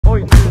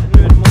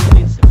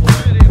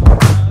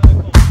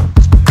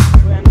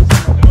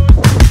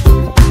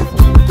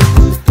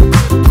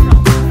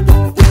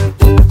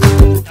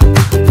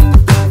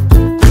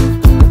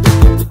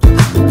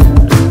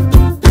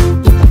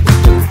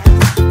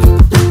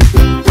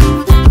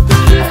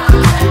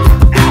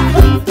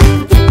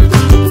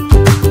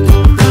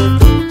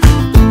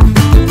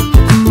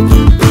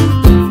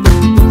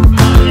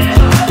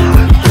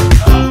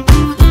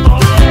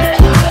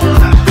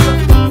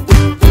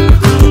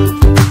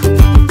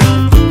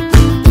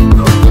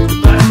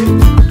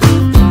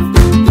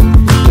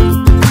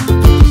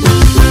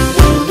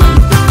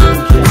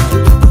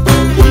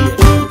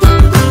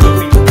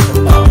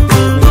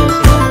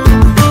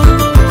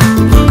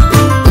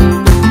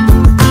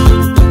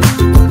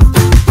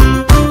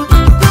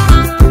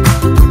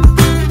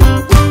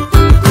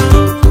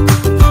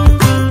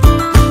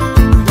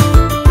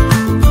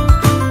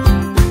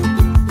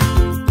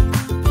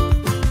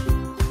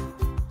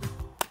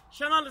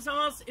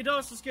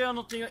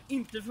någonting jag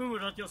inte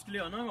förmodade att jag skulle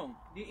göra någon gång.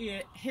 Det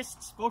är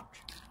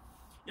hästsport.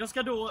 Jag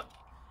ska då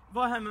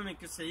vara här med min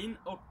kusin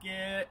och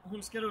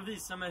hon ska då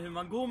visa mig hur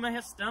man går med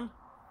hästen.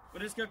 Och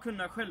det ska jag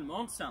kunna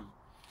självmant sen.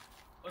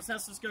 Och sen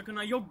så ska jag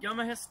kunna jogga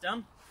med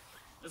hästen.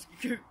 Jag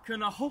ska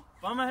kunna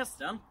hoppa med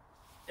hästen.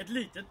 Ett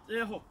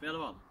litet hopp i alla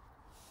fall.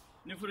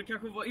 Nu får det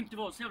kanske inte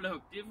vara så jävla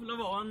högt. Det får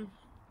vara en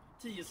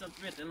 10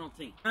 cm eller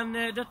någonting. Men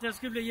detta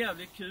ska bli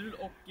jävligt kul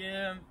och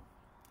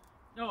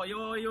ja,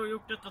 jag har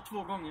gjort detta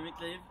 2 gånger i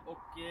mitt liv.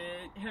 Och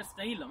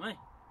hästen gillar mig.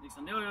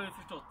 Liksom, det har jag ju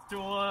förstått. Så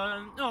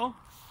ja,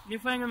 ni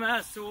får hänga med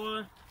här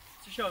så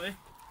kör vi.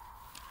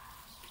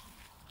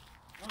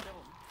 Ja, det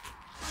var det.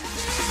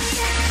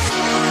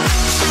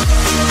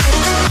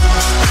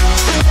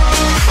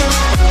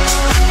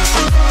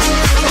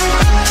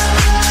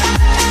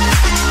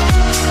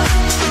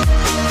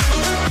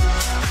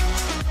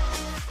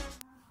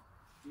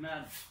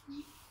 Men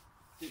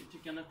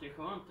tycker han att det är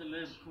skönt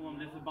eller kommer han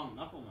bli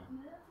förbannad på mig?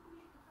 Nej, jag tycker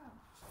det är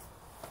skönt.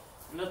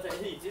 Men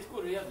detta, hittills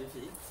går det jävligt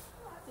fint.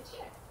 Ja, jag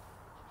tycker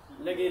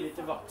det. Lägger i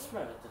lite vax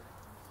med, vet du.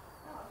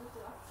 Ja, lite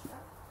vax, ja.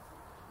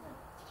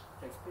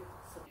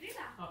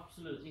 Rida?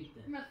 Absolut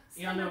inte. Men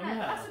är han över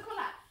här? Alltså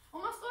kolla här.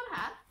 Om man står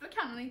här, då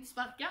kan han inte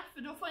sparka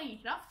för då får jag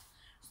ingen kraft.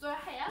 Står jag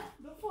här,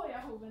 då får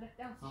jag hoven rätt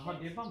i ansiktet. Jaha,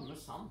 det är bara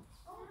sant.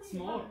 Ja,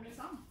 Smart.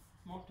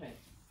 Smart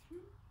tänkt.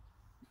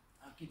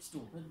 Jag kan inte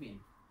stå på ett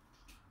ben.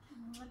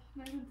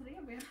 Nej, inte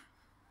 3 ben.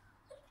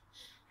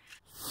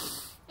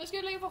 Nu ska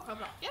vi lägga på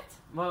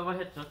schabraket. Vad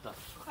heter detta?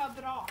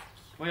 Schabrak.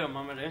 Vad gör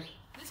man med det?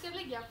 Det ska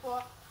ligga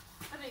på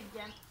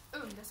ryggen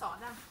under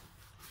sadeln.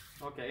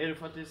 Okej, är det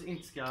för att det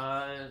inte ska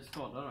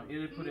skada då? Är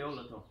det på det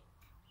hållet då?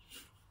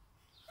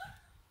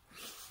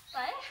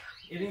 Nej.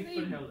 Är det inte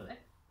på det hållet?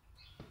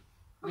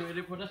 Nu är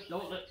det på detta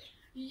hållet.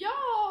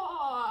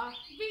 Ja!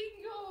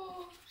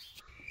 Bingo!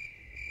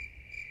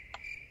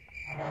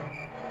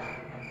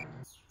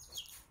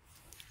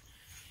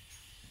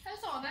 Här är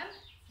sadeln.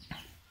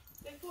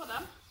 Lägg på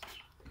den.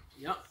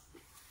 Ja.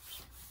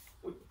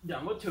 Och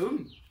den var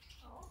tung.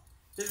 Ja.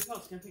 Det är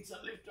fast kan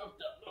fixa lyfta upp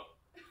den då.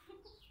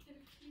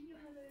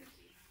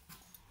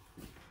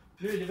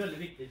 Nu är det väldigt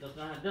viktigt att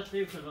detta är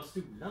ju själva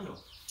stolen då.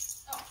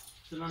 Ja.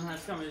 Så den här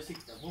ska man ju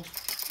sikta på. Men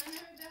nu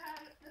det här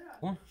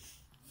rör.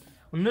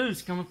 Och nu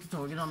ska man ta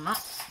tag i denna.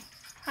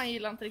 Han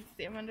gillar inte riktigt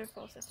det, men du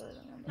får sätta i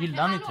den ändå.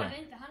 Gillar han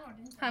inte?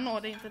 Han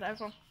når det inte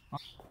därifrån.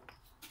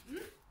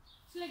 Mm.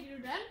 Så lägger du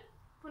den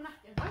på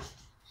nacken först.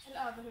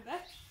 Eller över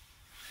huvudet.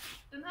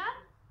 Den här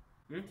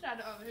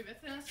träder över huvudet.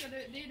 För den ska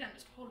det är ju den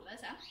du ska hålla i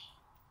sen.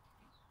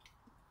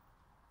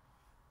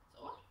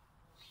 Så.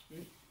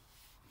 Mm.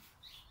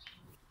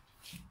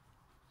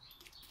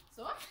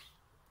 Så.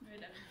 Nu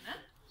är den munnen.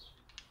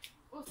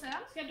 Och sen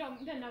ska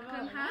den över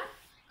den här.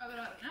 Över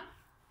öronen.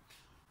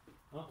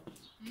 Ja.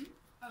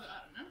 Över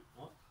öronen.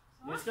 Ja.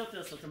 Det ska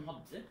inte så att de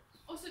hade.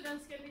 Och så den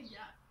ska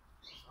ligga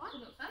så.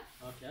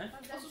 Okej.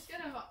 Och så ska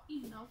den vara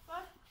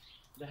innanför.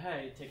 Det här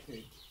är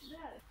teknik. Det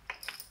här är.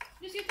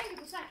 Nu ska jag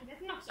tänka på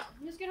säkerheten också.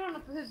 Nu ska du ha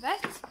något på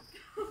huvudet.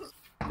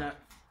 Nej.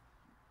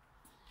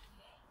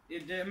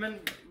 Men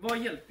vad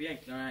hjälper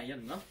egentligen den här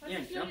hjälmen?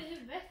 Egentligen? Slår i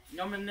huvudet.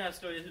 Ja, men när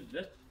slår jag i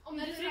huvudet? Om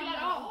du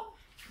trillar av.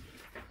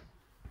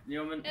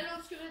 Ja, men... Eller om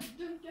du skulle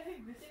dunka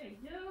huvudet i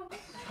väggen.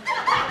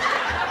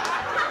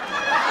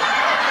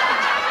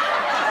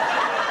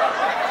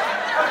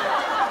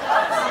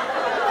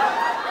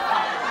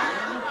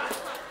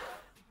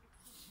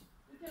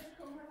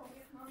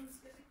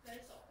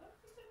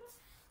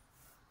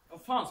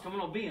 Vad fan ska man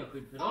ha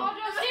benskydd för då? Ja,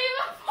 du ska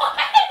på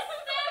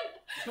hästen!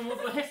 Ska man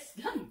på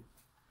hästen?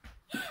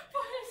 På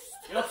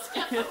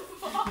hästen!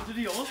 Jag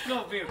trodde jag skulle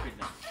ha benskydd.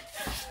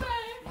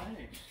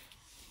 Nej.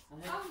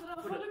 Andra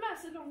håller med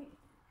sig lång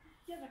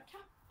jävla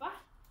kappa.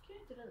 Kan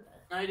ju inte rida i.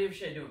 Nej, det är i och för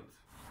sig dumt.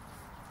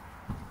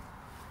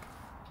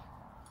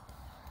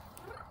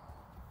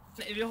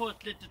 Vi har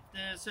ett litet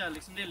så här,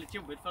 liksom, det är lite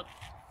jobbigt för att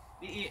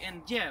det är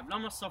en jävla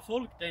massa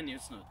folk där inne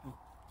just nu.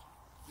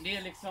 Det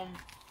är liksom,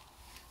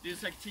 det är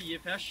säkert 10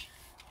 pers.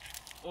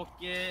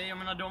 Och jag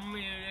menar, de är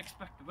ju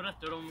experter på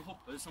detta och de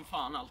hoppar som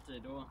fan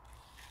alltid. Och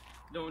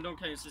de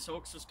kan ju se så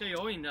också. Ska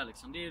jag in där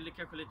liksom, det är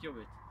kanske lite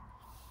jobbigt.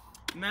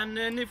 Men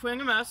ni får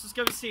hänga med så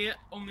ska vi se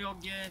om jag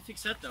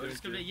fixar detta och det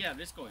ska bli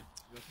jävligt skoj.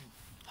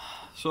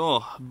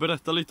 Så,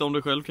 berätta lite om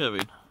dig själv,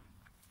 Kevin.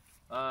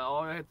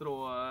 Ja, jag heter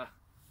då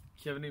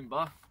Kevin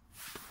Imba,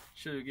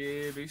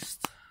 20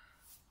 byst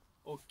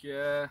och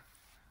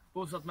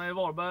bosatt mig i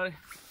Varberg.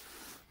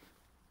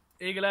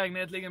 Egen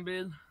lägenhet, egen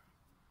bil,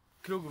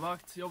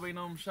 krogvakt, jobbar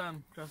inom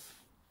kärnkraft.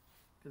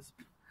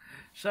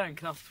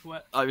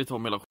 Nej, vi tar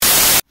med hela.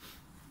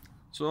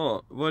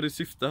 Så, vad är ditt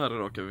syfte här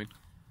idag, Kevin?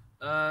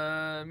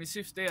 Min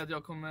syfte är att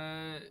jag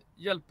kommer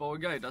hjälpa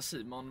och guida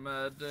Simon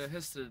med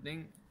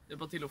hästridning.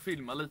 Hjälpa till att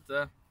filma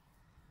lite.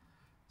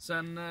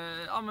 Sen,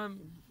 ja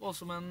men, vara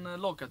som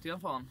en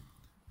lagkapten fan.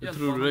 Hur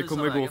tror du det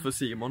kommer gå för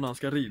Simon när han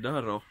ska rida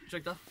här då?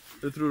 Ursäkta?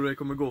 Hur tror du det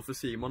kommer gå för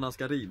Simon när han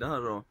ska rida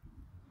här då?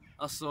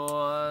 Alltså,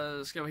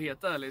 ska jag vara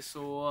helt ärlig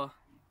så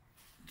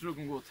tror jag det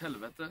kommer gå åt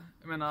helvete.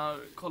 Jag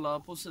menar, kolla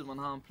på Simon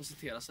när han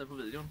presenterar sig på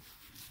videon.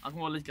 Han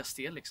kommer vara lika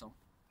stel liksom.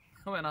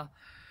 Jag menar.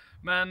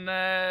 Men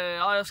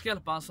ja, jag ska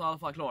hjälpa han så i alla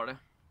fall klara det.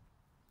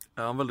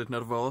 Är han väldigt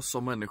nervös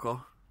som människa?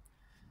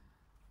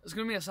 Jag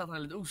skulle mer säga att han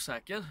är lite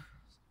osäker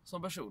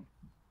som person.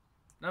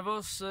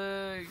 Nervös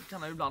kan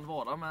han ju ibland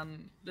vara,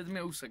 men lite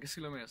mer osäker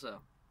skulle jag mer säga.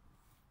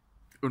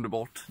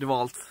 Underbart, det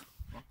var allt.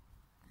 Ja.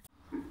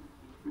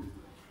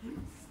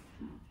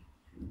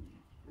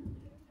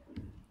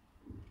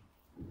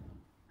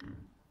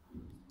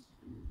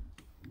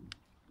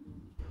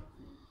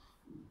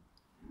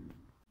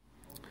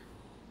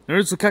 Nu är du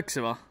inte så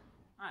kaxig, va?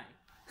 Nej,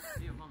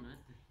 det är vanligt.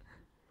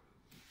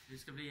 Det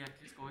ska bli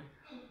jäkligt skoj.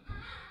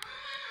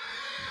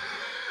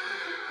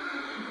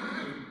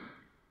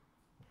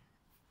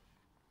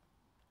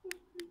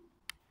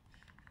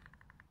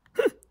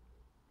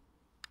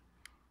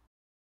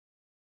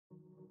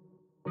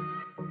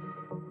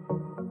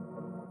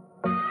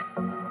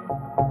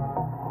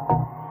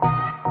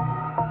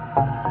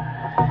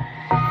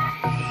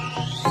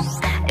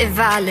 If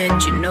I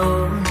let you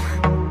know,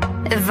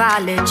 if I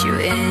let you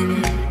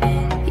in,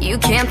 you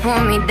can't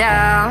pull me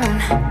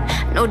down.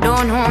 No,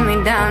 don't hold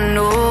me down,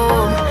 no.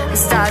 The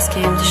stars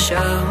came to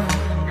show,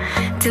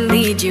 to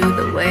lead you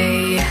the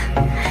way.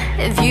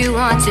 If you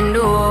want to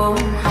know,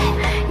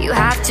 you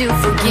have to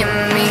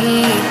forgive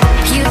me.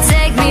 You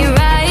take me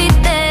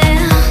right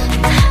there,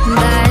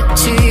 back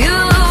to you.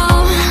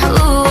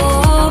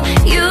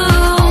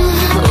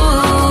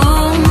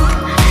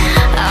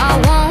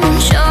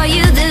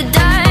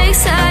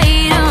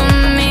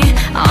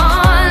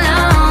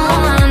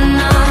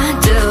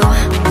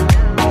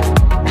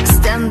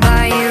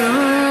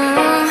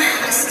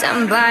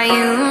 By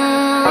you,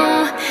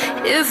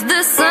 if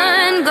the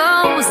sun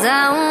goes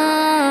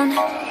down,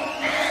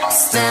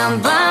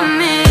 stand by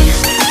me.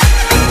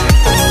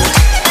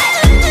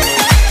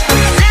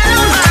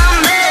 Stand by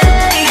me.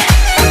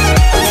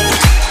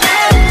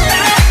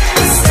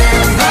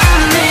 Stand by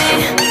me.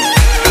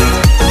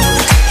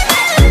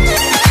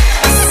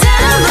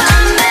 Stand by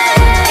me.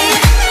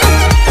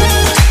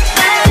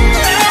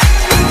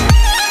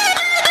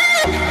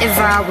 If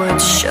I were to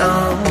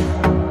show,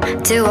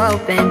 to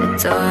open the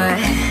door,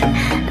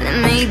 then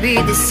maybe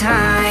this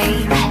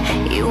time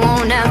you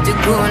won't have to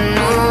go,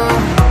 no.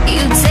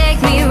 You take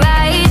me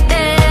right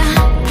there,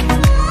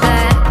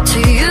 back to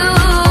you.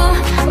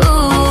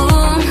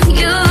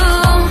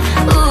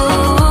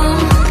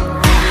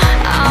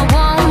 I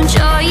won't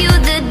show you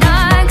the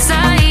dark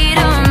side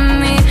of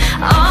me.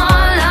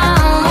 All I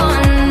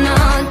wanna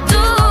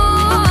do,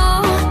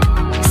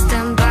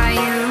 stand by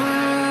you,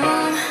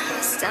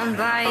 stand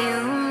by you.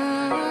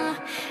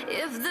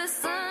 If the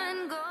sun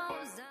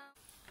goes down.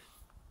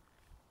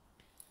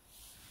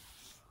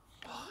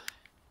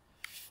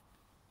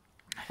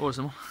 Vad är det,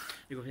 Simon?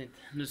 Det går fint.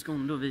 Nu ska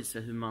hon då visa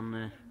hur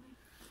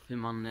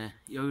man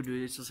jag gjorde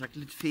ju så sagt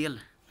lite fel,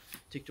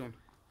 tyckte hon.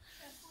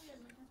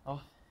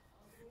 Ja.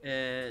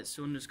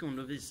 Så nu ska hon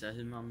då visa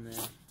hur man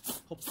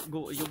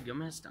går och joggar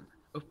med hästen.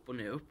 Upp och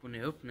ner, upp och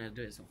ner, upp och ner,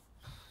 det är så.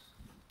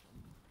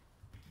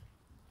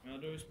 Ja,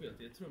 du har ju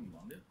spelat i ett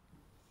trumband, ja.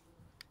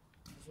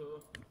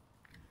 Så...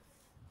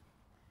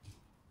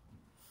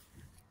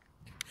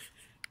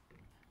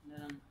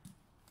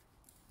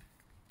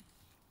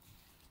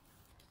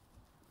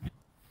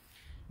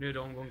 Nu är det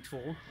omgång 2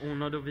 och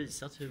hon har då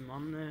visat hur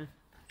man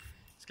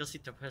ska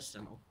sitta på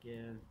hästen och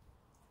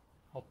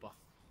hoppa.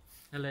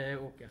 Eller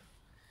åka.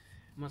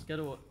 Man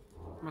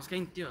ska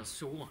inte göra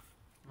så.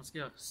 Man ska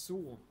göra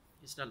så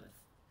istället.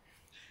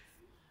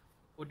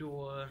 Och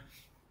då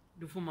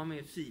får man mer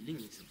feeling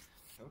liksom.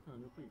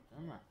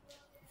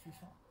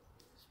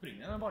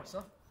 Springer den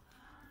baxa?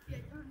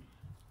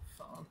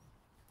 Fan.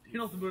 Det är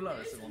något du borde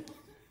lära sig, Simon.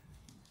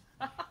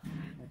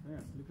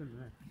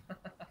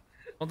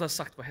 Har inte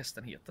sagt vad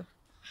hästen heter?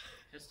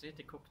 Hästen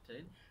heter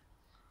Cocktail.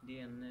 Det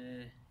är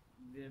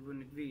vi har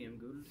vunnit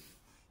VM-guld.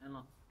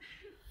 Eller?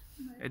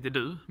 Är det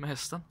du med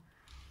hästen?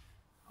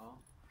 Ja.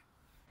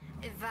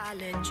 If I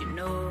let you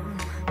know,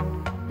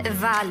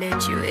 if I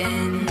let you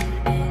in,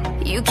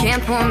 you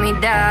can't pull me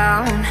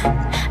down.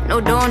 No,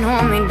 don't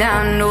hold me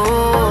down, no.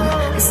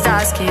 The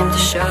stars came to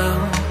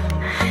show,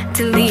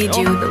 to lead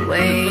you the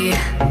way.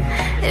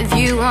 If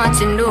you want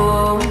to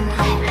know,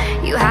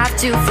 you have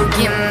to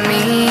forgive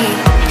me.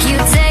 You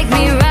take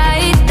me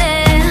right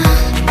there,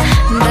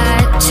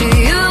 back to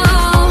you.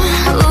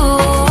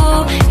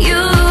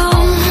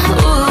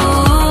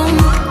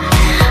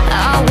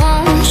 I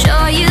won't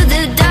show you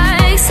the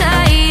dark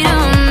side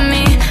of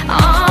me.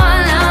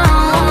 All I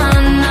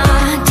wanna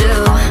do,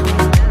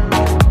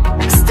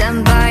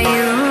 stand by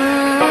you,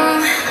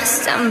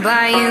 stand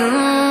by you.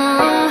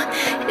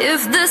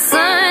 If the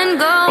sun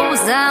goes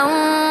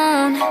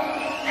down,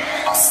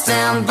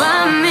 stand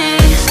by me.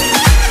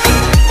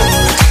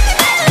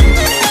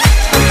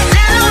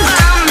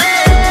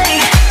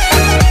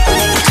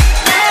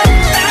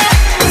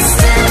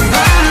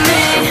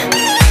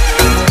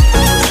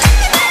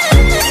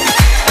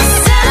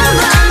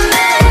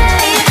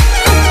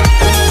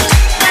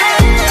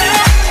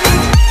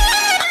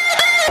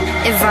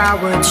 If I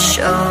would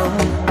show,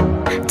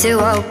 to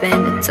open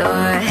the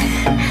door,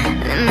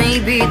 then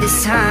maybe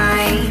this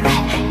time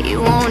You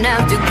won't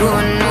have to go,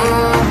 no.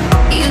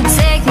 You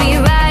take me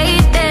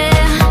right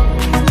there,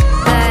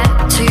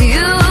 back to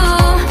you.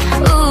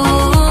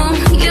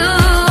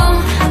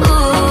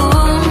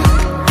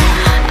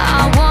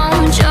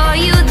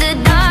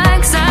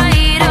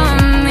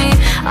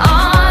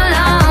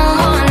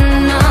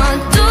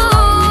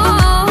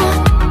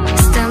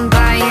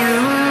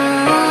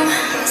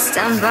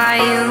 By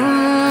you,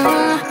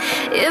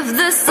 if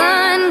the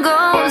sun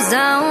goes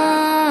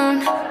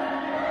down,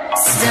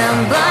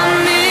 stand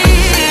by me.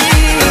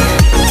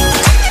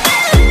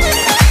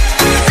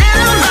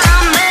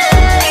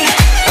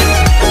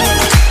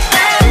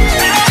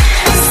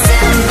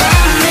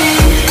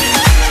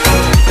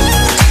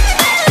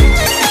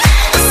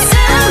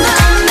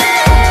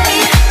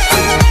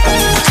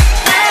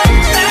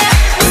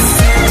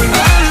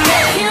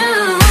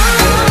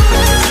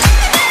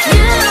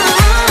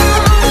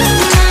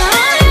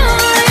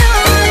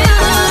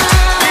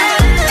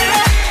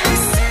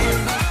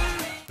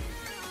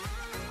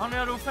 Nu är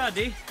jag då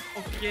färdig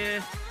och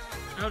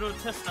jag har då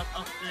testat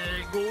att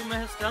gå med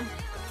hästen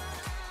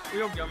och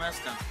jogga med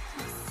hästen.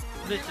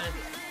 Lite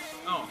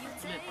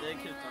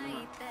kutande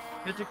med.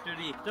 Hur tyckte du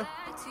det gick då?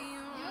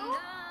 Jo,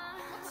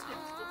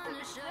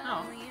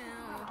 Ja.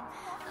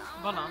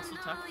 Balans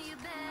och takt.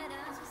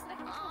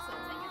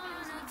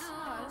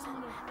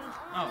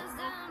 Ja.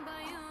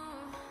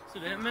 Så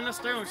det, men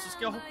nästa gång så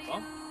ska jag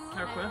hoppa,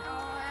 kanske.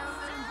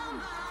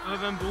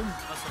 Över en bom,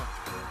 alltså.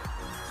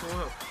 Så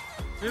högt.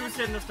 Nu vill vi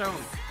se det nästa gång.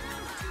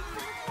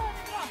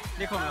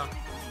 Det kommer jag.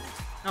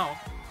 Ja.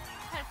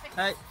 Perfekt.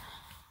 Hej.